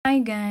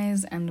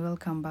guys, and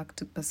welcome back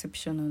to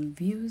Perceptional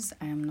Views.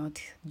 I am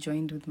not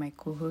joined with my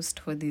co-host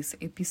for this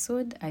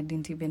episode. I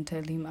didn't even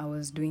tell him I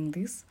was doing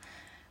this.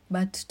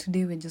 But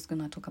today we're just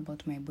going to talk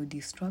about my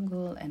body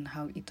struggle and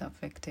how it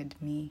affected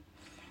me.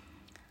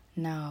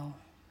 Now,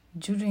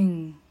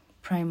 during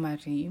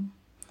primary,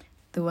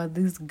 there were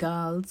these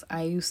girls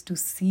I used to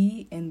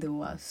see and they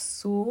were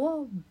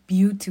so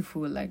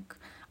beautiful. Like,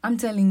 I'm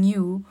telling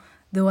you,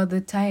 they were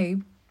the type,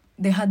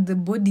 they had the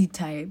body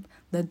type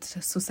that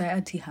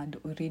society had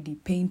already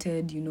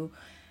painted. You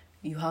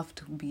have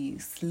to be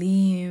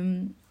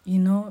slim.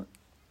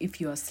 If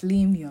you are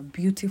slim, you are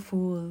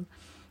beautiful.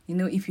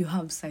 If you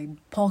have side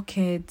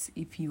pockets,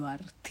 if you are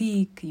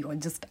thick, you are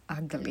just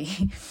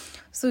ugly.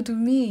 So to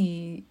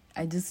me,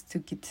 I just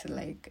took it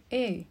like,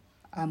 hey,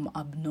 I'm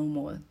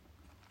abnormal.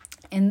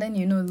 And then,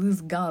 these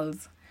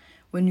girls,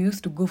 when we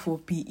used to go for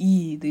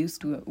PE, we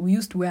used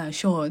to wear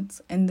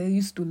shorts and they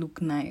used to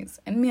look nice.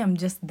 And me, I'm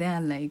just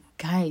there like,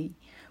 guy,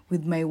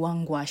 with my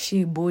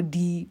wangwashe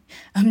body.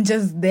 I'm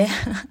just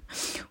there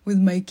with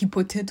my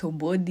kipotato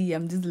body.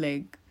 I'm just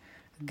like,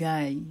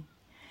 guy.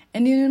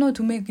 And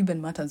to make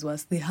even matters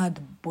worse, they had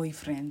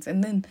boyfriends.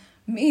 And then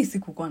me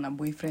sikukuwa na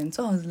boyfriend.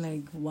 So I was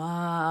like,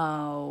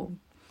 wow,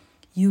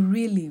 you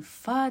really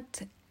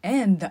fat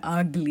and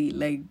ugly.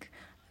 Like,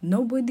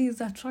 nobody is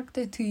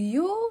attracted to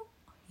you.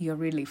 You're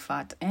really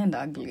fat and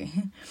ugly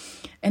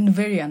and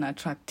very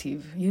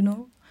unattractive,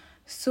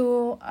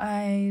 So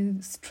I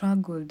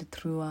struggled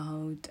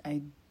throughout.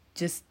 I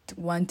just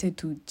wanted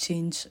to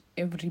change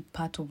every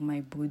part of my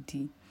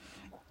body.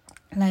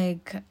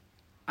 Like,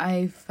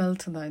 I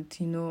felt that,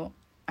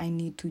 I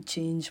need to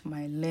change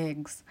my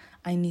legs.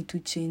 I need to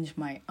change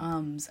my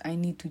arms. I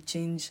need to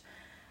change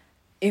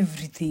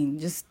everything,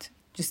 just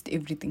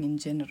everything in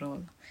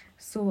general.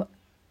 So,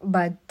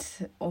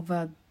 but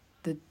over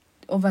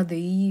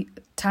the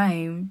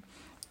time,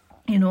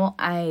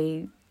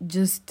 I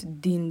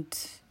just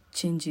didn't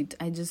change it.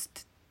 I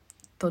just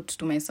thought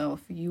to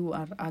myself, you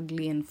are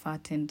ugly and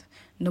fat and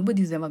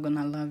nobody's ever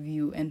gonna love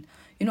you. And,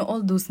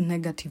 all those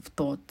negative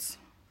thoughts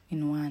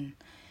in one.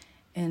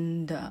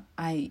 And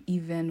I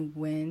even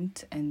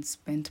went and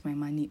spent my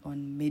money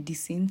on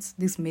medicines.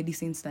 These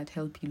medicines that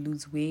help you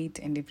lose weight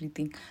and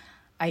everything.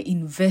 I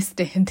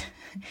invested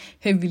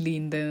heavily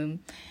in them.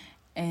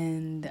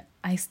 And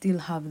I still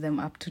have them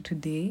up to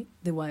today.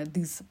 There were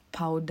these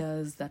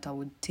powders that I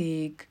would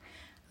take,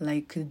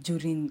 like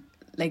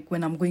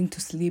when I'm going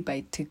to sleep,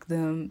 I take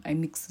them, I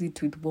mix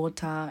it with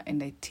water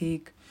and I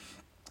take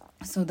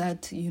so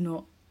that,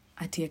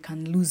 I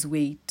can lose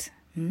weight.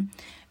 And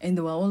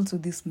there were also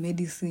these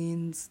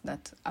medicines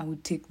that I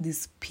would take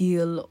this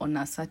pill on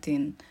a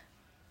certain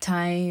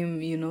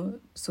time,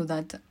 so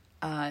that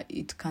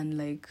it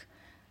can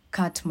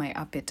cut my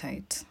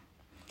appetite.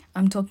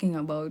 I'm talking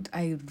about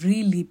I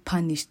really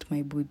punished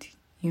my body,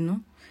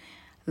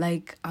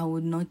 Like I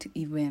would not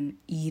even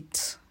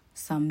eat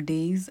some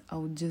days. I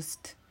would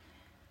just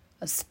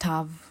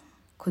starve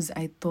because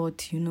I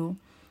thought,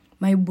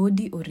 my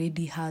body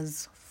already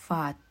has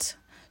fat.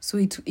 So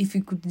if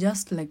you could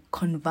just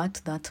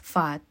convert that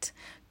fat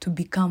to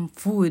become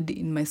food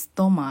in my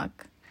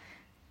stomach,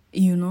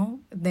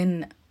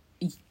 then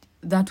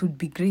that would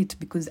be great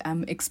because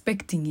I'm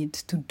expecting it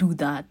to do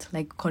that,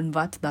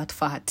 convert that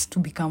fat to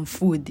become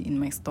food in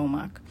my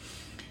stomach,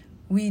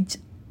 which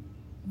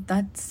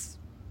that's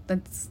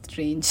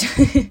strange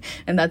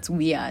and that's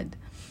weird.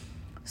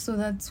 So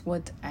that's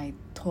what I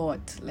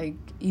thought.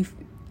 If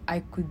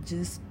it could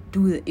just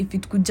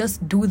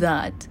do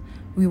that,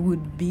 we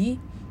would be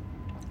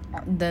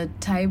the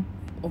type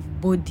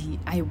of body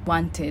I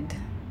wanted,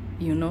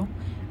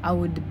 I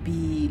would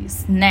be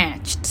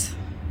snatched.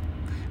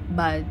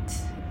 But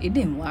it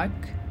didn't work.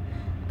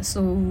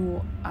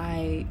 So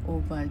I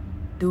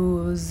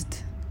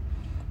overdosed.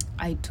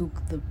 I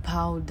took the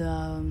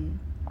powder.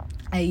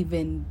 I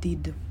even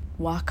did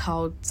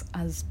workouts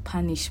as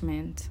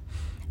punishment.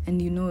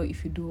 And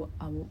if you do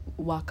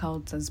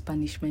workouts as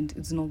punishment,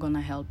 it's not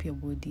gonna help your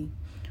body.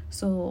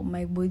 So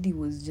my body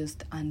was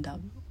just under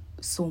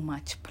so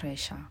much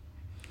pressure.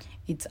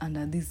 It's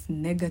under these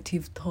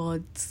negative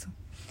thoughts.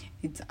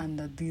 It's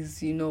under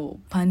these,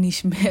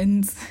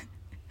 punishments.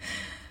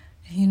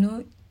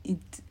 It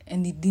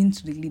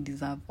didn't really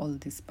deserve all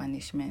these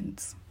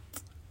punishments.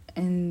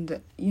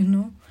 And,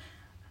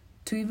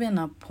 to even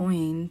a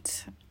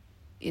point,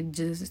 it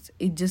just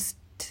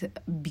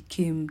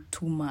became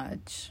too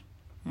much.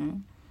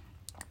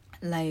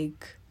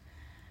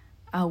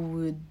 I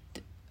would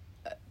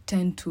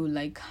tend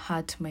to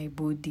hurt my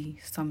body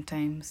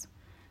sometimes.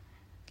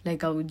 I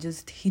would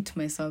just hit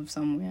myself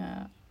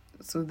somewhere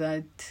so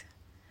that,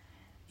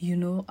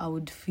 I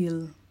would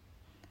feel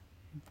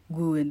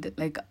good.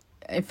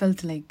 I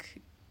felt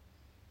like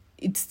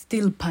it's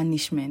still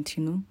punishment,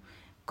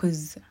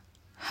 because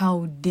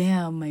how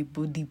dare my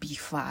body be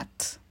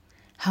fat?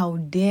 How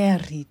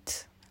dare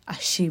it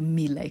shame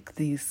me like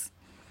this?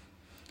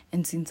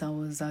 And since I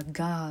was a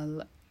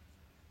girl,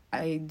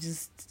 I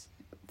just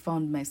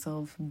found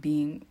myself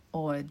being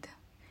odd.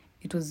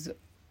 It was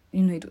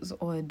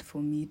odd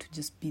for me to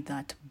just be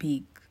that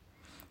big,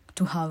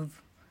 to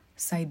have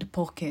side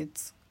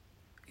pockets.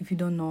 If you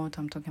don't know what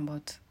I'm talking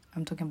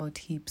about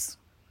hips,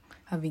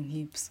 having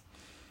hips.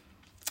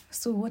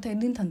 So what I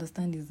didn't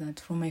understand is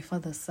that from my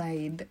father's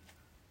side,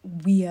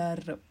 we are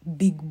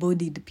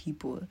big-bodied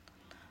people.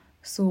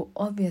 So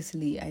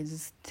obviously, I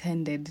just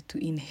tended to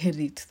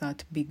inherit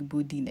that big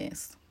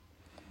bodiness.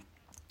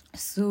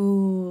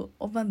 So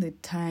over the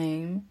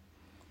time,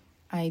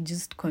 I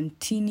just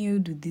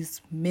continued with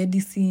these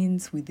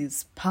medicines, with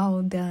these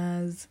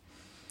powders,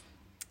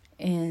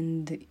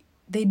 and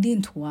they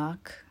didn't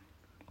work.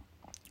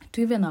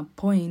 To even a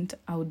point,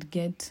 I would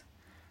get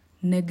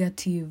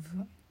negative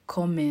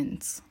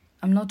comments.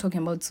 I'm not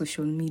talking about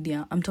social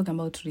media. I'm talking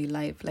about real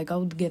life. Like, I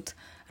would get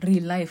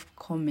real life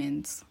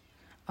comments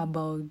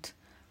about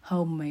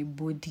how my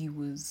body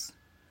was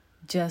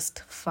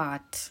just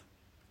fat.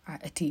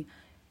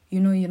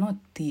 You're not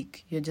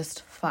thick. You're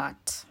just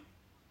fat.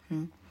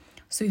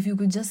 So if you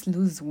could just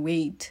lose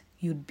weight,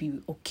 you'd be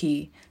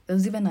okay. There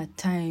was even a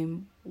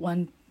time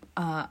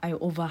I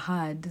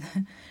overheard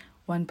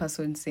one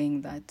person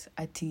saying that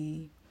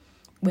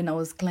when I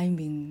was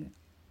climbing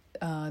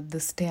the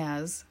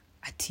stairs,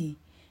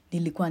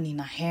 nilikuwa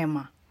nina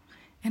hema.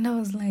 And I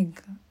was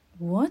like,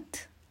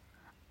 what?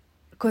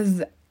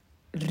 Because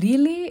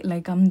really,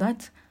 like, I'm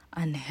that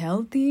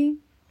unhealthy?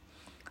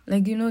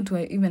 Like,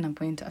 to even a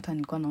point, hata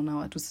nilikuwa naona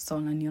watu sasa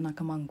wananiona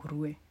kama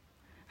nguruwe.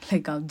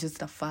 Like, I'm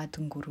just a fat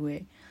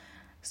nguruwe.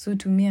 So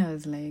to me, I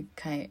was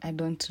like, I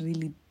don't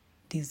really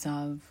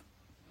deserve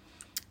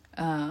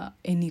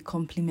any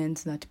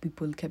compliments that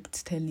people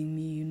kept telling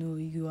me,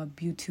 you are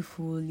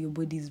beautiful, your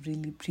body is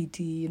really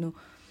pretty,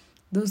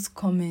 Those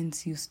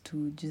comments used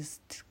to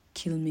just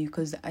kill me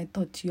because I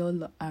thought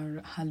y'all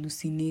are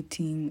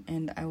hallucinating,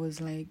 and I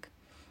was like,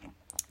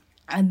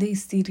 are they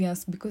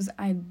serious? Because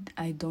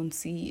I don't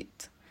see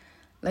it.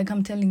 Like,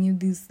 I'm telling you,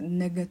 these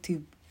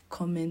negative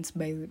comments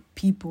by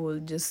people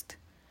just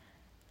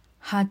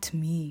hurt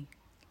me.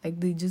 Like,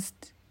 they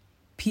just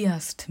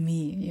pierced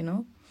me,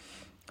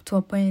 To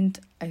a point,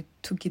 I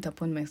took it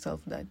upon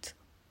myself that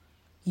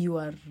you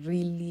are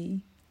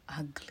really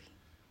ugly.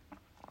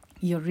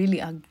 You're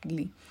really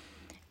ugly.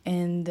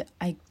 And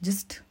I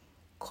just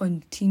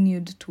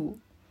continued to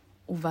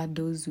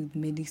overdose with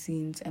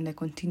medicines, and I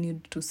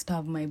continued to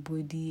starve my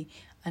body,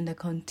 and I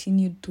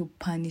continued to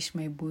punish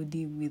my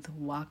body with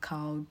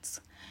workouts,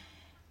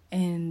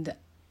 and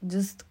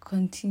just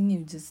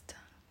continue just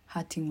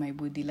hurting my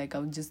body. Like, I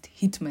would just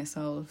hit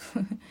myself,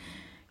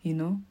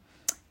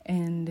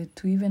 and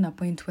to even a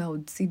point where I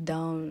would sit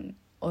down,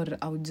 or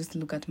I would just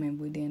look at my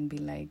body and be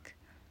like,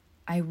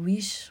 I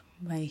wish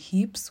my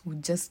hips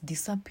would just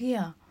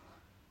disappear.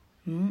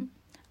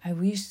 I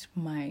wish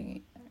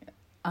my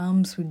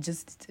arms would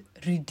just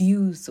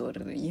reduce, or,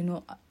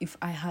 if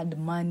I had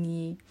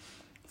money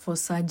for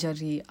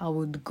surgery, I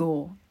would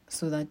go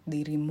so that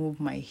they remove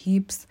my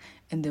hips,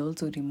 and they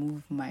also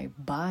remove my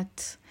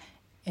butt,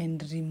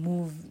 and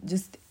remove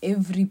just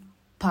every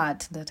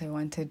part that I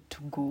wanted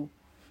to go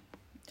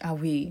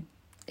away.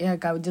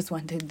 Like, I just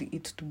wanted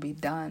it to be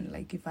done.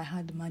 Like, if I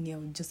had money, I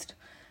would just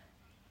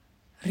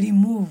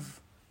remove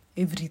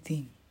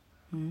everything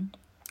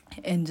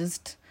and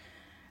just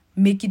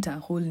make it a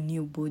whole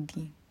new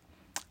body.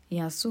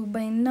 Yeah, so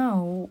by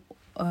now,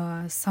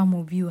 some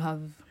of you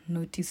have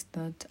noticed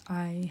that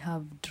I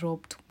have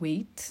dropped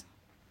weight,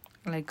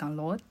 like, a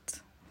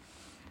lot.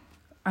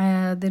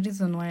 The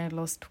reason why I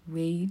lost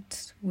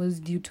weight was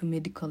due to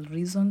medical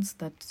reasons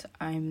that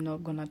I'm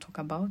not gonna talk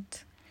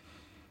about.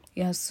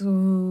 Yeah,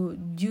 so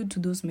due to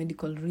those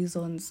medical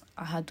reasons,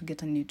 I had to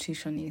get a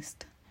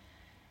nutritionist.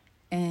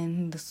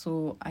 And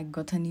so I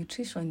got a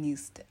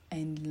nutritionist,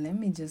 and let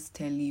me just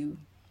tell you,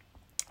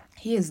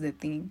 here's the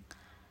thing.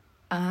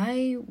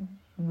 I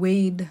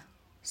weighed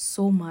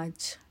so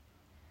much,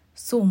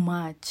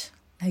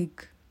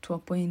 like, to a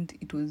point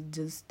it was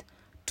just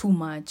too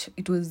much.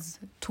 It was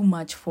too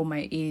much for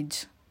my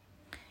age.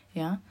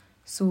 Yeah.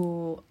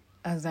 So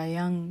as a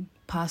young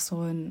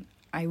person,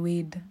 I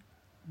weighed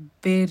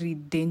very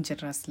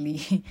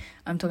dangerously.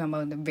 I'm talking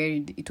about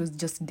it was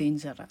just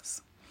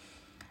dangerous.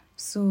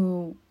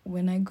 So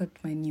when I got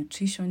my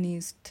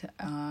nutritionist,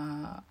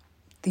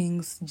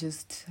 things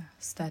just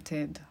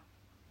started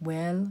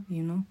well,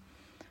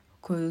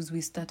 because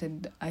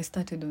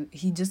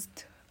he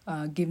just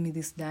gave me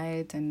this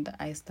diet, and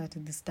I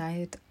started this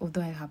diet,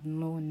 although I have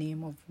no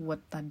name of what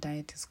that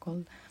diet is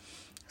called.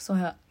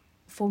 So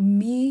for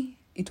me,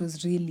 it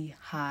was really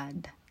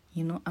hard,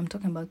 I'm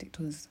talking about, it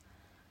was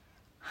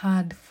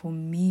hard for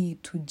me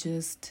to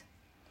just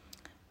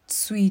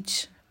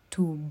switch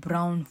to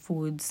brown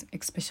foods,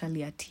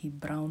 especially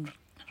brown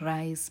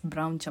rice,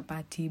 brown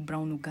chapati,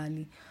 brown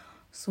ugali.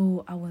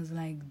 So I was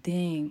like,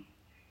 dang,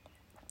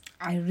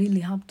 I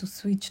really have to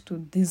switch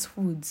to these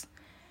foods,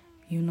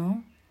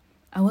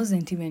 I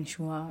wasn't even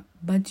sure.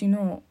 But,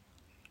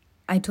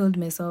 I told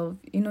myself,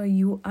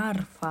 you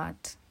are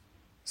fat,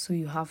 so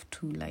you have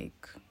to,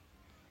 like,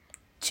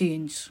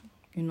 change,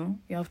 you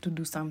have to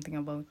do something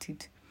about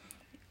it,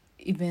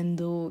 even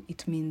though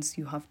it means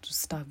you have to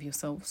starve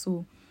yourself.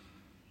 So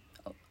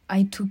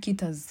I took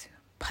it as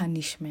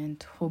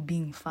punishment for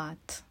being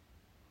fat.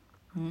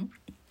 And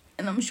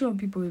I'm sure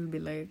people will be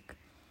like,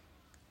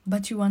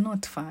 but you are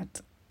not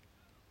fat.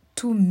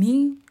 To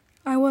me,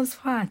 I was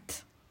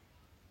fat.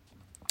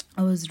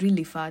 I was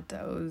really fat.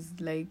 I was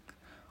like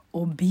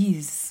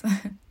obese,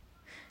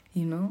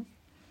 you know.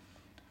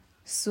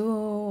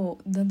 So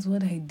that's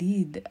what I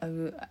did.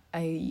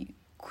 I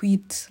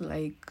quit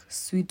like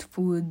sweet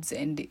foods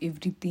and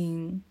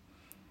everything.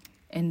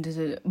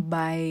 And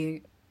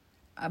by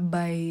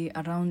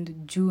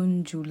around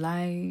June,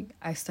 July,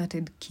 I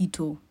started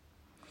keto.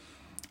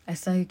 I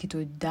started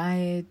keto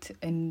diet,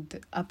 and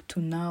up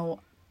to now,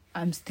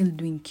 I'm still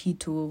doing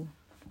keto.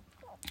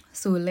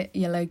 So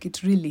like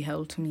it really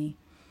helped me.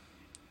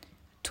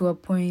 To a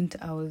point,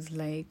 I was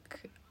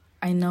like,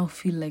 I now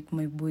feel like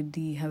my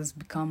body has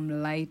become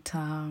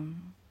lighter,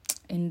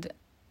 and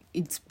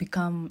it's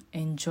become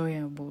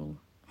enjoyable,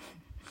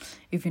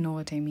 if you know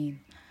what I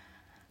mean.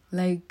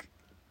 Like,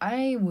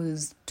 I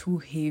was too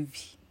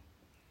heavy,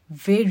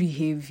 very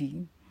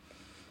heavy,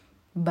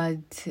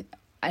 but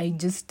I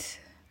just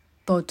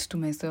thought to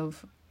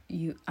myself,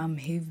 I'm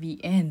heavy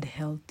and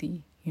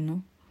healthy,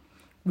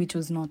 which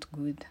was not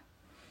good.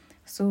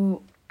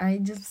 So I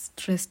just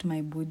stressed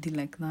my body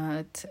like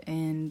that,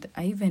 and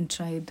I even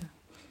tried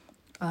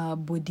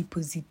body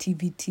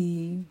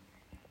positivity,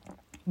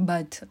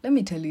 but let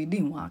me tell you, it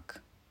didn't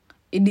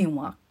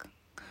work.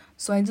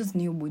 So I just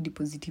knew body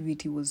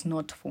positivity was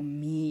not for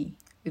me.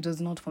 It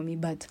was not for me,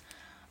 but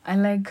I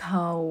like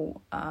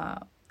how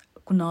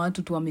kuna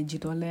watu tu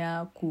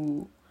wamejitolea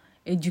ku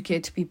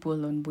educate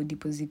people on body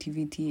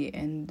positivity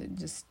and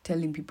just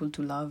telling people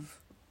to love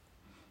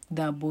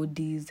their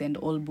bodies, and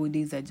all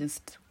bodies are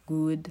just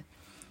good.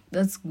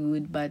 That's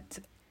good, but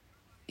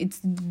it's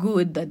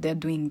good that they're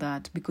doing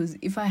that, because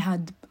if I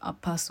had a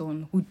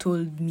person who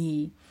told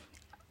me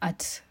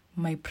at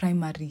my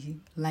primary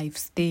life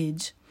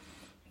stage,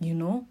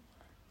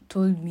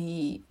 told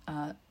me,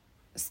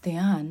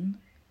 Stean,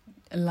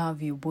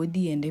 love your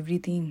body and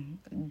everything,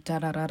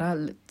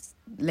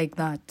 like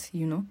that,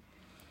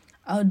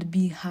 I would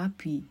be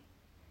happy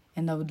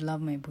and I would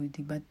love my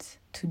body. But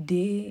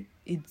today,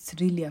 it's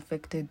really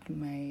affected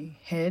my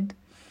head.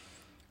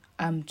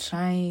 I'm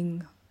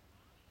trying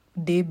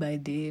day by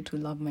day to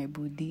love my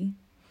body.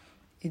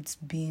 It's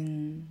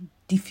been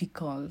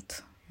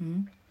difficult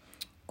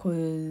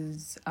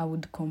because I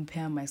would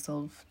compare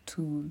myself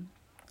to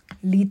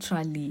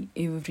literally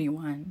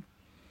everyone.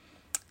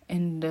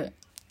 And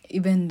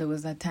even there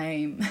was a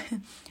time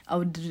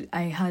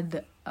I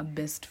had a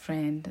best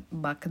friend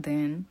back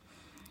then.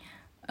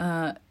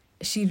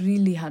 She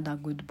really had a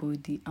good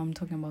body. I'm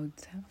talking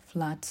about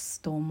flat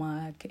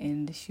stomach,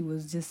 and she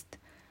was just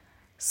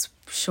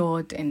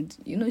short, and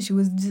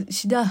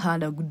she just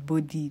had a good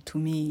body to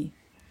me.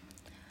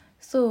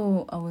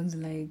 So I was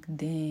like,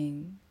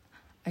 dang,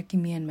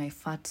 me and my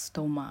fat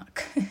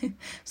stomach.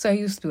 So I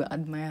used to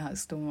admire her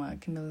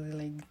stomach, and I was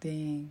like,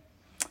 dang,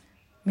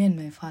 me and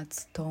my fat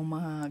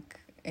stomach.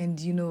 And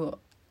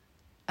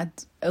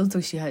also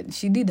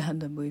she did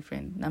have a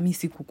boyfriend. Nami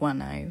sikukuwa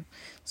nayo.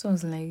 So I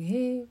was like,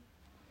 hey,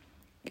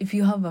 if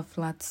you have a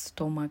flat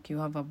stomach, you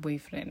have a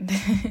boyfriend.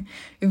 If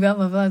you have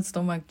a flat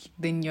stomach,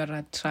 then you're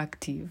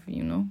attractive,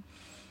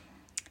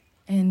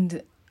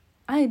 And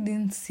I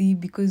didn't see,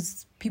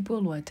 because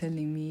people were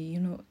telling me,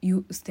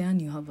 Stan,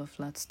 you have a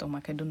flat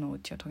stomach. I don't know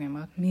what you're talking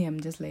about. Me, I'm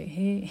just like,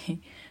 hey,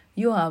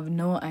 you have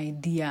no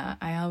idea.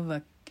 I have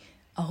a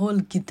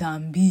whole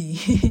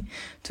kitambi.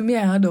 To me,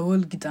 I had a whole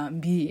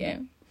kitambi, yeah.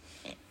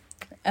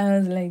 I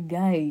was like,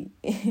 guy,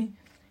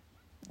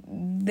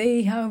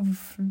 they have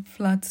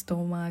flat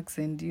stomachs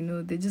and,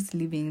 they're just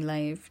living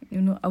life.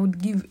 I would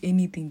give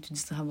anything to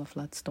just have a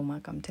flat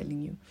stomach, I'm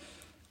telling you.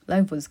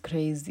 Life was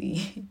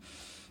crazy.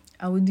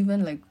 I would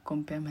even,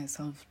 compare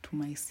myself to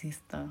my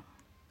sister,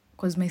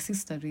 because my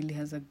sister really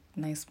has a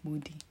nice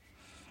body.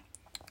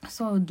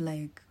 So I would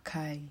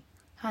Kai,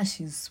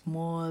 she's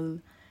small,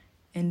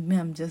 and me,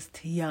 I'm just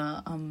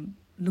here. I'm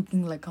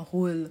looking like a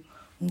whole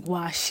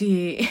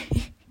ngwashe.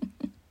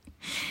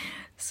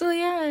 So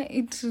yeah,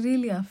 it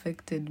really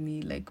affected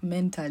me,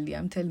 mentally.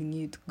 I'm telling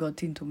you, it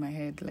got into my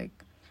head,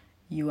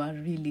 you are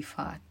really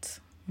fat.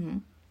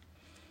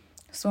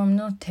 So I'm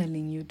not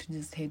telling you to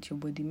just hate your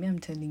body. Me,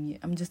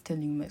 I'm just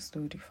telling you my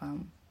story,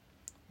 fam.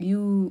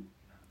 You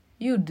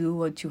do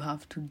what you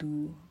have to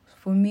do.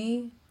 For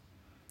me,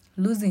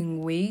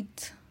 losing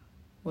weight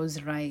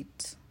was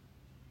right.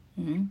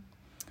 And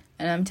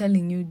I'm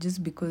telling you,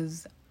 just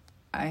because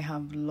I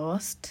have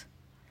lost,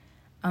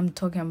 I'm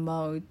talking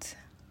about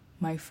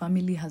my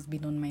family has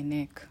been on my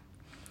neck.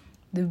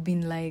 They've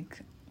been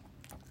like,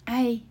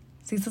 ai,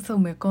 sasa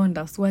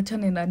umekonda,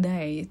 suachane na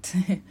diet.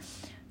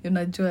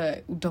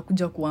 Unajua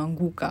utakuja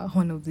kuanguka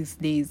one of these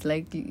days.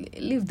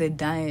 Leave the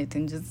diet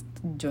and just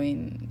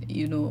join,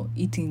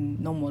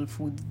 eating normal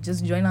food.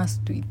 Just join us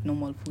to eat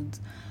normal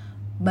foods.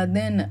 But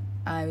then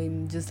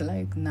I'm just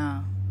like,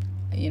 nah,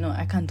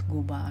 I can't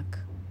go back,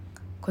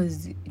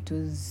 because it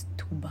was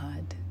too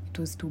bad. It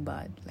was too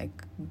bad.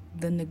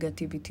 The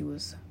negativity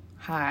was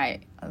high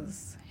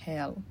as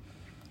hell.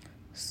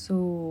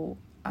 So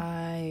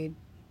I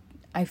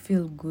I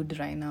feel good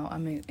right now.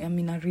 I'm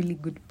in a really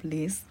good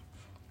place.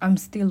 I'm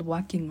still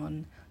working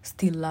on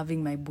still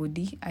loving my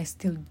body. I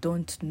still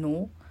don't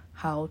know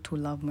how to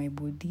love my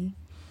body.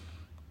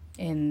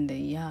 And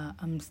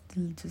I'm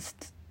still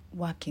just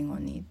working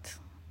on it.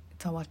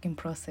 It's a working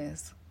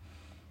process.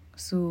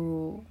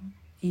 So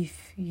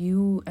if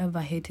you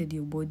ever hated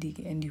your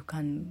body and you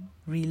can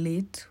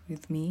relate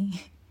with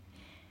me,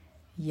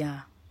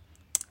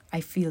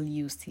 I feel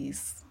you,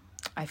 sis.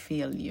 I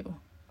feel you.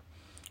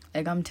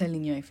 Like, I'm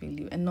telling you, I feel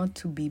you. And not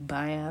to be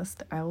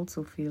biased, I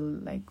also feel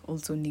like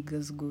also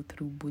niggas go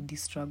through body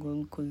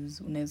struggle,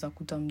 because unaweza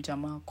kuta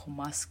mjamaa kwa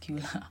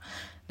muscular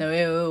na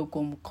wewe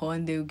uko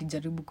mkonde,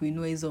 ukijaribu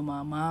kuinua hizo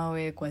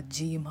mamawe kwa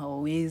gym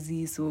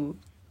hawezi, so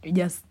you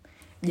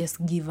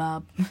just give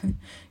up.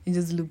 You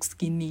just look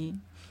skinny.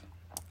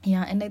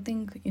 And I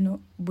think,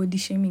 body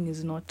shaming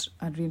is not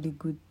a really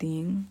good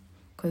thing,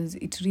 because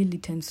it really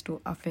tends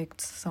to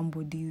affect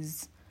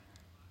somebody's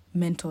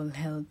mental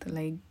health.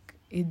 Like,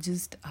 it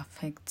just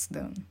affects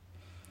them.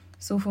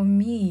 So for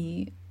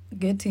me,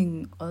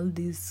 getting all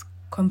these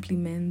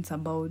compliments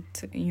about,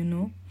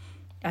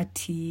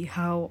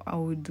 how I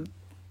would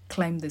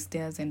climb the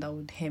stairs and I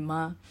would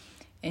hema,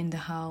 and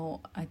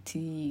how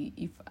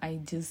if I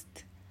just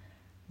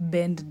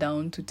bend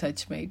down to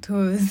touch my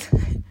toes,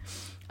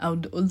 I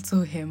would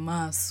also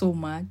hema so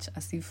much,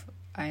 as if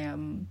I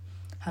am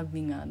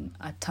having an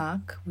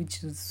attack,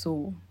 which is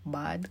so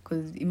bad.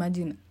 Because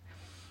imagine,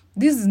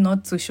 this is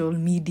not social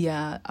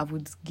media. I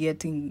was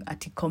getting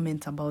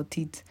comments about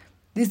it.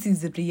 This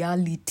is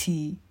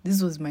reality.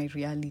 This was my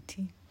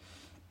reality.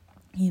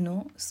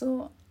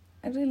 So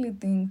I really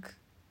think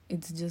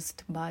it's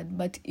just bad.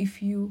 But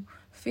if you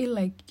feel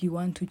like you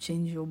want to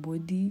change your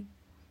body,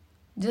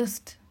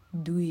 just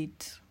do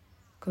it.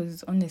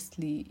 Because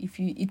honestly, if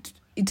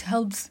it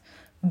helps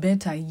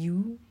better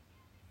you,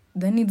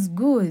 then it's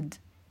good.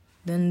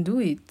 Then do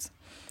it.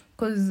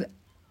 Because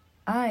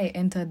I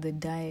entered the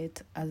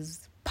diet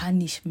as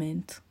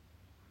punishment,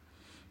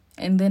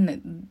 and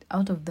then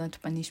out of that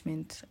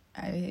punishment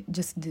I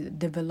just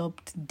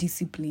developed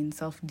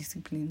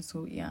self-discipline.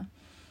 So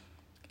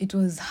it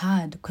was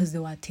hard because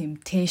there were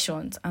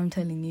temptations, I'm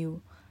telling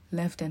you,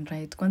 left and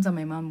right. Kwanza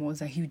my mom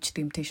was a huge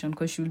temptation,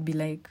 because she would be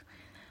like,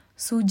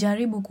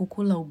 sujaribu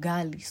kukula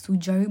ugali,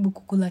 sujaribu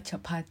kukula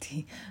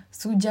chapati,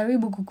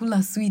 sujaribu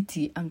kukula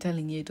sweetie. I'm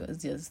telling you, it was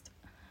just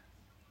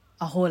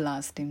a whole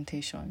ass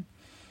temptation.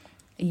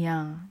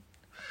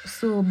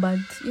 So, but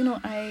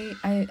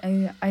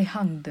I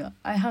hung there,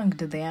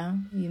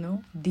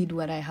 did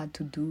what I had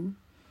to do.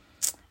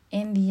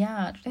 And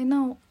right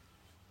now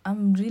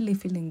I'm really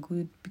feeling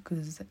good,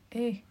 because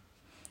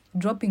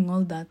dropping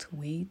all that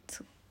weight,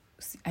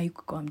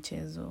 haikukuwa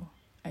mchezo.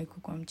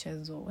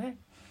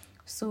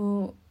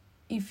 So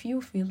if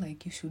you feel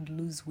like you should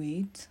lose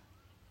weight,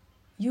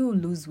 you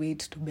lose weight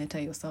to better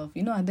yourself.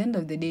 At the end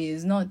of the day,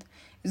 it's not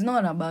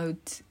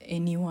about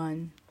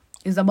anyone.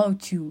 It's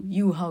about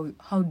you.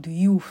 How do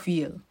you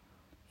feel?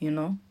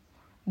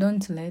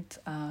 Don't let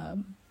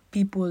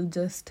people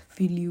just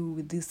fill you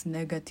with this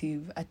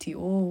negative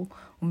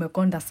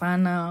umekonda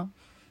sana,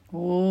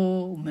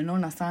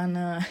 umenona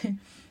sana.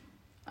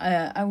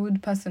 I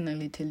would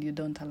personally tell you,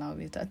 don't allow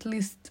it. At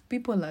least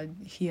people are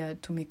here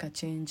to make a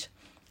change.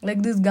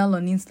 Like this girl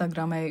on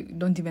Instagram, I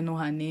don't even know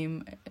her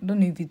name. I don't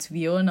know if it's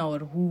Fiona or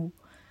who.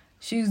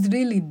 She's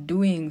really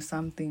doing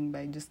something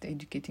by just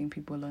educating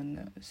people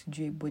on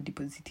body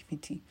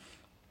positivity.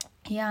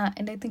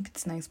 And I think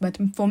it's nice. But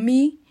for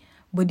me,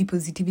 body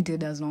positivity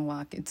does not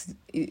work.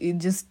 It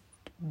just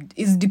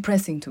is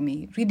depressing to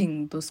me.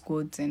 Reading those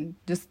quotes and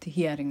just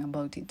hearing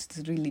about it, it's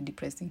really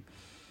depressing.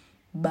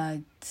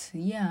 But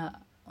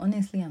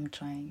honestly, I'm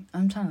trying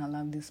to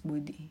love this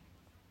body.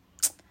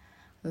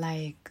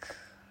 Like,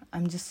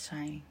 I'm just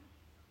trying.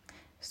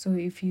 So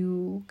if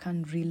you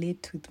can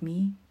relate with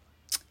me,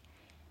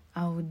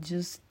 I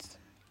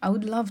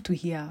would love to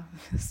hear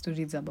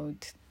stories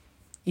about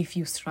if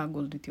you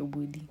struggled with your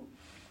body.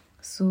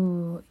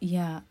 So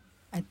I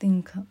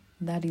think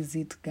that is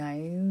it,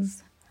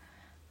 guys.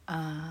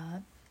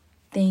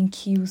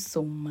 Thank you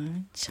so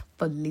much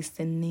for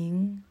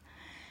listening.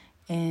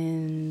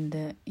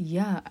 And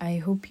I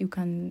hope you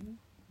can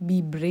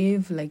be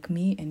brave like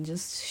me and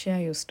just share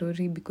your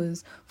story,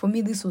 because for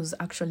me this was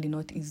actually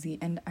not easy,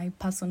 and I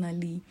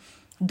personally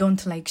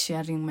don't like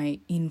sharing my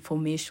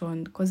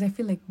information, because I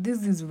feel like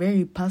this is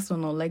very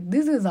personal. Like,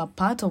 this is a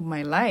part of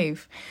my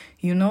life,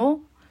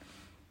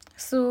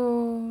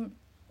 So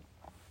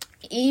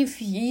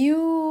if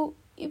you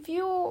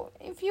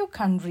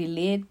can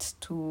relate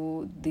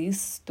to this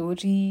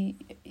story,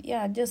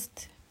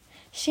 just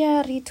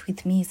share it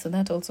with me, so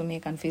that also me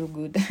can feel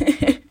good.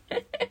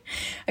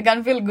 I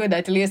can feel good,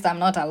 at least I'm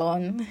not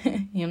alone,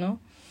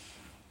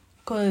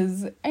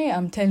 because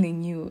I'm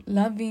telling you,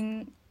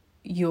 loving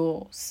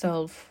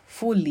yourself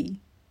fully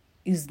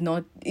is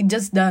not, it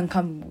just doesn't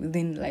come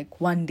within like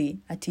one day.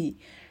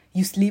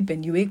 You sleep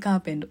and you wake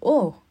up and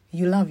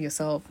you love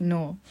yourself.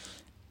 No,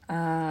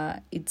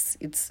 it's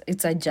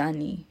a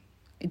journey.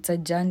 it's a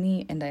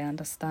journey, and I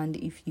understand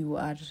if you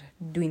are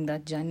doing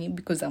that journey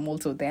because I'm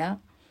also there.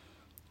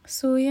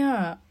 So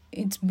yeah,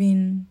 it's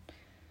been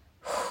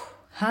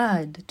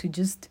hard to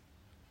just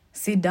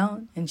sit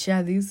down and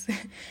share this.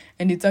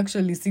 And it's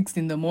actually 6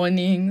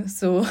 a.m.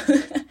 So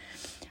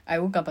I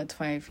woke up at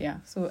 5, yeah.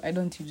 So I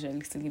don't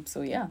usually sleep.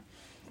 So yeah,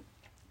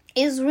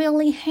 it's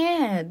really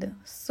hard.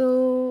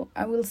 So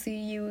I will see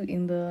you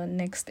in the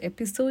next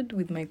episode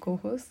with my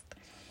co-host.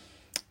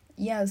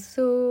 Yeah,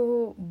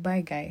 so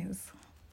bye guys.